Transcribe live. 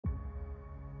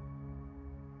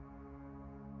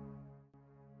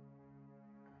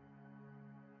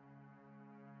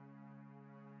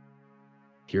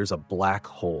Here's a black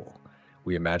hole.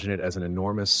 We imagine it as an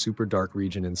enormous, super dark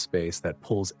region in space that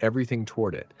pulls everything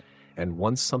toward it. And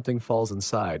once something falls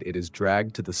inside, it is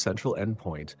dragged to the central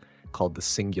endpoint called the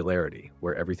singularity,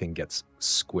 where everything gets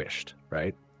squished,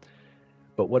 right?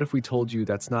 But what if we told you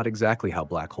that's not exactly how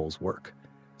black holes work?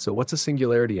 So what's a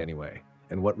singularity anyway?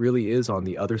 And what really is on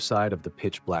the other side of the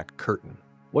pitch black curtain?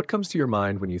 What comes to your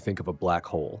mind when you think of a black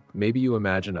hole? Maybe you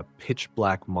imagine a pitch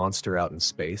black monster out in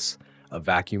space, a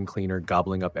vacuum cleaner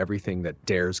gobbling up everything that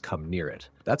dares come near it.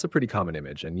 That's a pretty common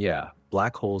image, and yeah,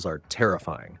 black holes are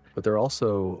terrifying, but they're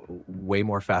also way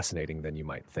more fascinating than you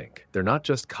might think. They're not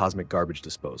just cosmic garbage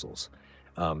disposals.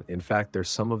 In fact, they're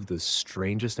some of the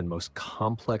strangest and most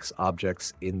complex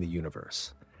objects in the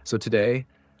universe. So today,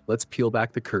 let's peel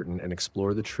back the curtain and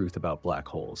explore the truth about black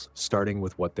holes, starting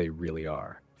with what they really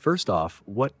are. First off,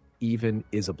 what even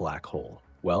is a black hole?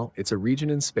 Well, it's a region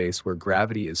in space where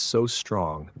gravity is so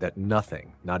strong that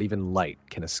nothing, not even light,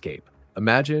 can escape.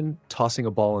 Imagine tossing a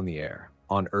ball in the air.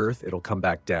 On Earth, it'll come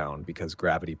back down because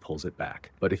gravity pulls it back.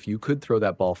 But if you could throw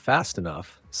that ball fast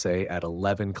enough, say at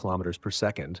 11 kilometers per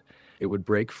second, it would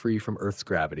break free from Earth's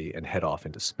gravity and head off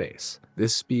into space.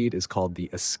 This speed is called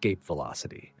the escape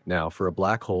velocity. Now, for a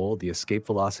black hole, the escape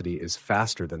velocity is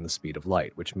faster than the speed of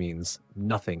light, which means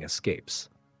nothing escapes.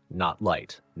 Not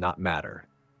light, not matter,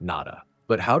 nada.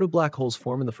 But how do black holes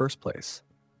form in the first place?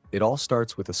 It all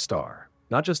starts with a star.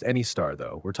 Not just any star,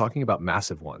 though. We're talking about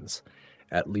massive ones,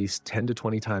 at least 10 to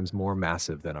 20 times more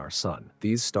massive than our sun.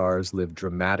 These stars live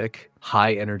dramatic,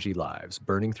 high-energy lives,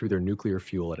 burning through their nuclear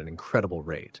fuel at an incredible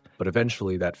rate. But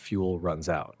eventually, that fuel runs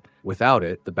out. Without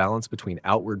it, the balance between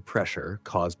outward pressure,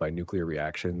 caused by nuclear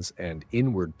reactions, and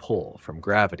inward pull from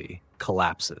gravity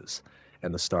collapses,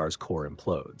 and the star's core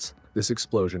implodes. This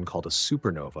explosion, called a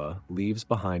supernova, leaves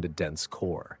behind a dense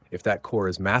core. If that core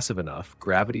is massive enough,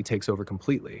 gravity takes over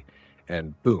completely,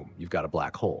 and boom, you've got a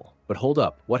black hole. But hold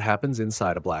up, what happens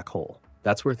inside a black hole?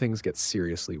 That's where things get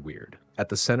seriously weird. At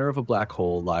the center of a black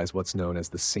hole lies what's known as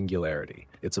the singularity.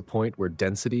 It's a point where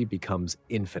density becomes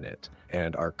infinite,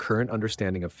 and our current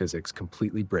understanding of physics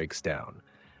completely breaks down.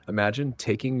 Imagine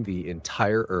taking the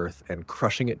entire Earth and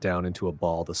crushing it down into a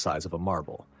ball the size of a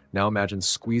marble. Now imagine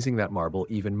squeezing that marble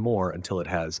even more until it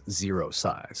has zero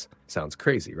size. Sounds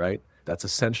crazy, right? That's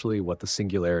essentially what the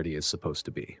singularity is supposed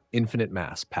to be. Infinite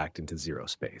mass packed into zero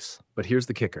space. But here's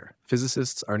the kicker.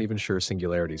 Physicists aren't even sure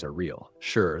singularities are real.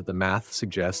 Sure, the math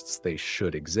suggests they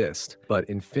should exist, but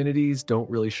infinities don't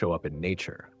really show up in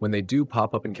nature. When they do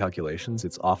pop up in calculations,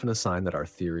 it's often a sign that our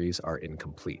theories are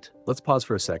incomplete. Let's pause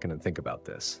for a second and think about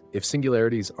this. If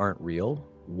singularities aren't real,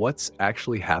 what's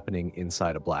actually happening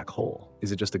inside a black hole?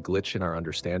 Is it just a glitch in our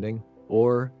understanding?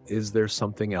 Or is there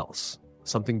something else?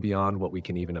 Something beyond what we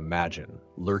can even imagine,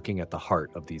 lurking at the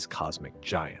heart of these cosmic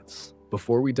giants.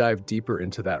 Before we dive deeper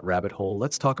into that rabbit hole,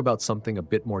 let's talk about something a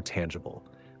bit more tangible.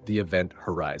 The event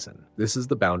horizon. This is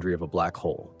the boundary of a black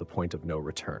hole, the point of no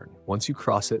return. Once you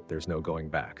cross it, there's no going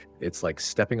back. It's like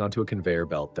stepping onto a conveyor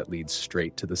belt that leads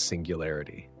straight to the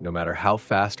singularity. No matter how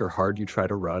fast or hard you try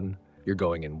to run, you're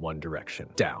going in one direction,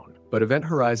 down. But event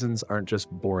horizons aren't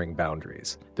just boring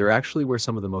boundaries. They're actually where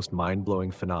some of the most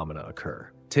mind-blowing phenomena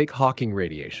occur. Take Hawking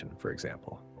radiation, for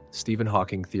example. Stephen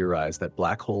Hawking theorized that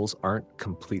black holes aren't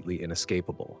completely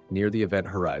inescapable. Near the event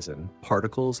horizon,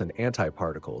 particles and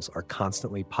antiparticles are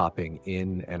constantly popping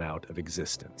in and out of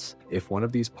existence. If one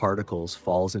of these particles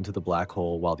falls into the black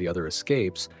hole while the other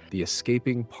escapes, the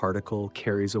escaping particle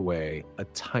carries away a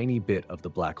tiny bit of the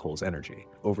black hole's energy.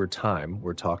 Over time,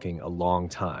 we're talking a long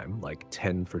time, like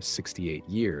 10 for 68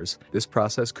 years, this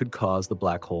process could cause the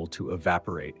black hole to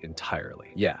evaporate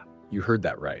entirely. Yeah. You heard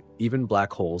that right. Even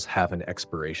black holes have an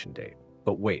expiration date.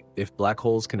 But wait, if black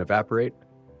holes can evaporate,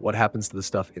 what happens to the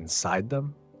stuff inside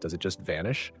them? Does it just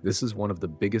vanish? This is one of the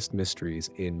biggest mysteries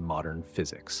in modern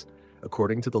physics.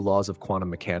 According to the laws of quantum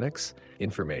mechanics,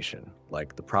 information,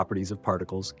 like the properties of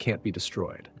particles, can't be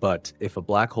destroyed. But if a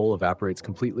black hole evaporates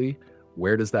completely,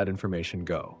 where does that information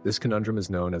go? This conundrum is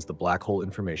known as the black hole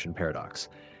information paradox,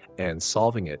 and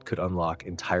solving it could unlock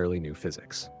entirely new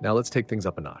physics. Now let's take things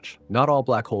up a notch. Not all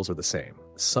black holes are the same.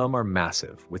 Some are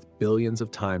massive, with billions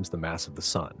of times the mass of the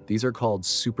sun. These are called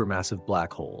supermassive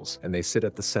black holes, and they sit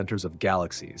at the centers of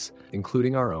galaxies,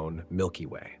 including our own Milky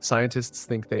Way. Scientists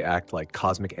think they act like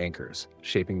cosmic anchors,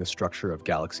 shaping the structure of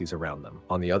galaxies around them.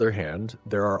 On the other hand,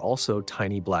 there are also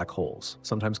tiny black holes,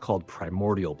 sometimes called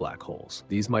primordial black holes.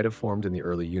 These might have formed in the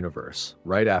early universe,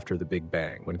 right after the Big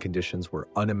Bang, when conditions were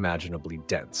unimaginably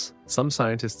dense. Some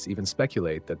scientists even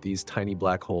speculate that these tiny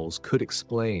black holes could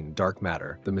explain dark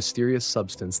matter, the mysterious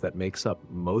substance that makes up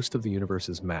most of the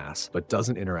universe's mass but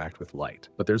doesn't interact with light.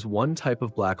 But there's one type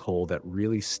of black hole that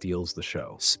really steals the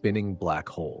show: spinning black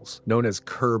holes. Known as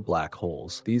Kerr black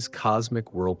holes, these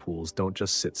cosmic whirlpools don't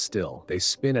just sit still. They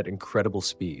spin at incredible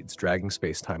speeds, dragging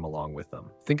space-time along with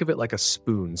them. Think of it like a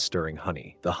spoon stirring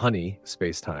honey. The honey,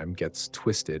 space-time, gets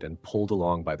twisted and pulled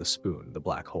along by the spoon, the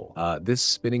black hole. This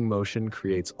spinning motion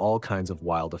creates all kinds of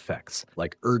wild effects,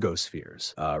 like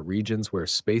ergospheres, regions where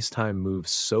space-time moves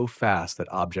so fast that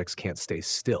objects can't stay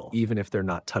still, even if they're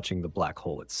not touching the black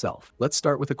hole itself. Let's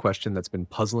start with a question that's been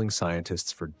puzzling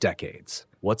scientists for decades.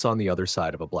 What's on the other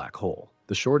side of a black hole?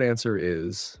 The short answer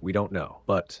is, we don't know,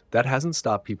 but that hasn't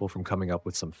stopped people from coming up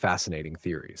with some fascinating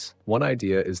theories. One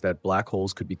idea is that black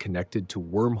holes could be connected to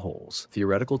wormholes,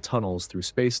 theoretical tunnels through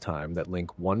space-time that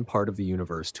link one part of the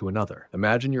universe to another.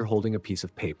 Imagine you're holding a piece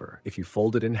of paper. If you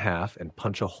fold it in half and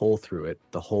punch a hole through it,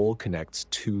 the hole connects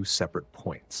two separate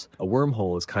points. A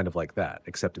wormhole is kind of like that,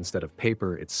 except instead of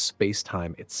paper, it's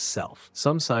space-time itself.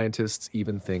 Some scientists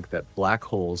even think that black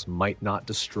holes might not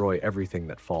destroy everything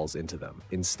that falls into them.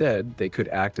 Instead, they could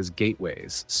act as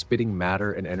gateways, spitting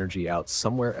matter and energy out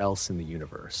somewhere else in the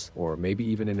universe, or maybe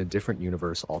even in a different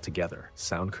universe altogether.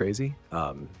 Sound crazy?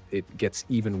 It gets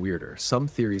even weirder. Some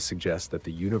theories suggest that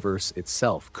the universe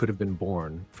itself could have been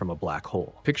born from a black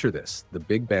hole. Picture this: the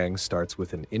Big Bang starts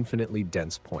with an infinitely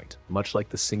dense point, much like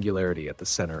the singularity at the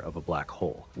center of a black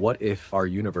hole. What if our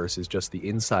universe is just the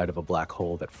inside of a black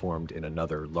hole that formed in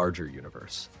another, larger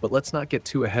universe? But let's not get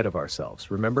too ahead of ourselves.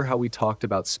 Remember how we talked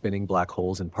about spinning black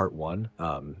holes in part 1?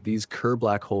 These Kerr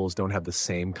black holes don't have the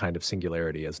same kind of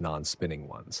singularity as non-spinning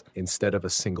ones. Instead of a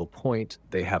single point,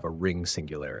 they have a ring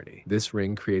singularity. This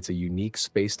ring creates a unique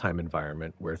space-time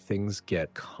environment where things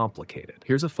get complicated.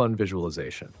 Here's a fun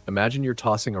visualization. Imagine you're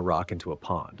tossing a rock into a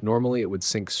pond. Normally, it would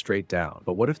sink straight down,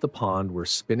 but what if the pond were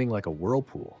spinning like a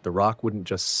whirlpool? The rock wouldn't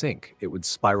just sink, it would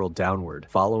spiral downward,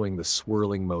 following the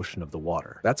swirling motion of the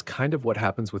water. That's kind of what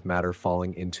happens with matter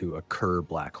falling into a Kerr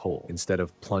black hole. Instead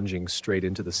of plunging straight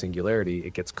into the singularity,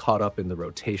 it gets caught up in the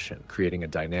rotation, creating a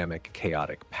dynamic,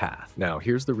 chaotic path. Now,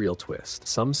 here's the real twist.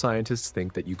 Some scientists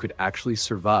think that you could actually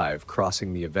survive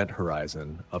crossing the event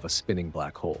horizon of a spinning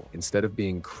black hole. Instead of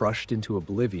being crushed into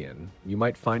oblivion, you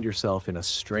might find yourself in a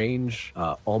strange,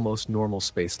 almost normal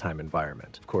space-time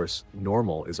environment. Of course,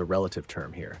 normal is a relative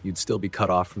term here. You'd still be cut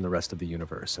off from the rest of the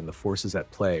universe, and the forces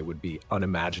at play would be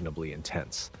unimaginably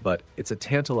intense. But it's a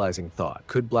tantalizing thought.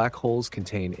 Could black holes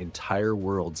contain entire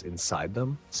worlds inside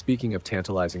them? Speaking of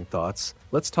tantalizing thoughts,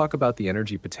 let's talk about the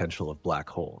energy potential of black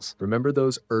holes. Remember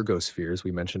those ergospheres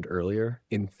we mentioned earlier?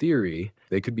 In theory,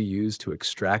 they could be used to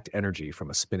extract energy from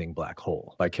a spinning black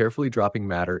hole. By carefully dropping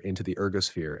matter into the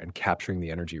ergosphere and capturing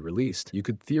the energy released, you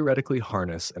could theoretically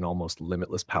harness an almost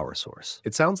limitless power source.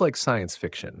 It sounds like science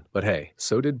fiction, but hey,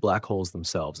 so did black holes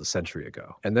themselves a century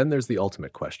ago. And then there's the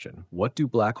ultimate question: what do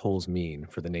black holes mean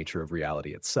for the nature of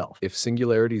reality itself? If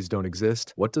singularities don't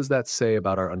exist, what does that say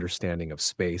about our understanding of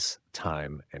space,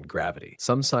 time, and gravity?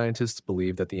 Some scientists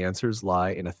believe that the answers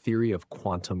lie in a theory of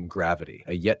quantum gravity,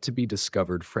 a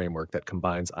yet-to-be-discovered framework that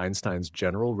combines Einstein's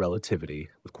general relativity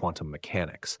with quantum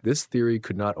mechanics. This theory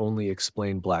could not only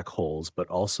explain black holes, but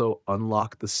also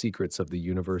unlock the secrets of the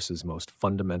universe's most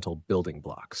fundamental building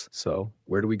blocks. So,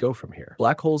 where do we go from here?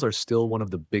 Black holes are still one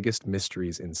of the biggest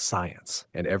mysteries in science,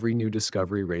 and every new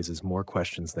discovery raises more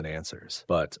questions than answers.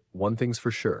 But one thing's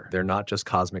for sure, they're not just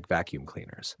cosmic vacuum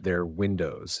cleaners. They're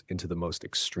windows into the most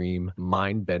extreme,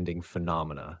 mind-bending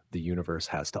phenomena the universe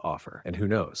has to offer. And who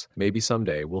knows, maybe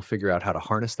someday we'll figure out how to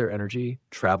harness their energy,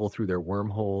 travel through their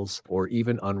wormholes, or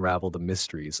even unravel the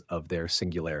mysteries of their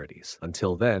singularities.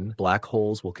 Until then, black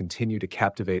holes will continue to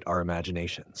captivate our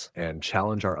imaginations and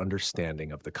challenge our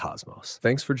understanding of the cosmos.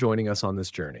 Thanks for joining us on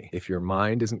this journey. If your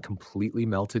mind isn't completely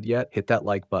melted yet, hit that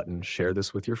like button, share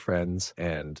this with your friends,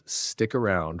 and stick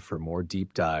around for more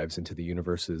deep dives into the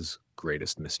universe's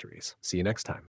greatest mysteries. See you next time.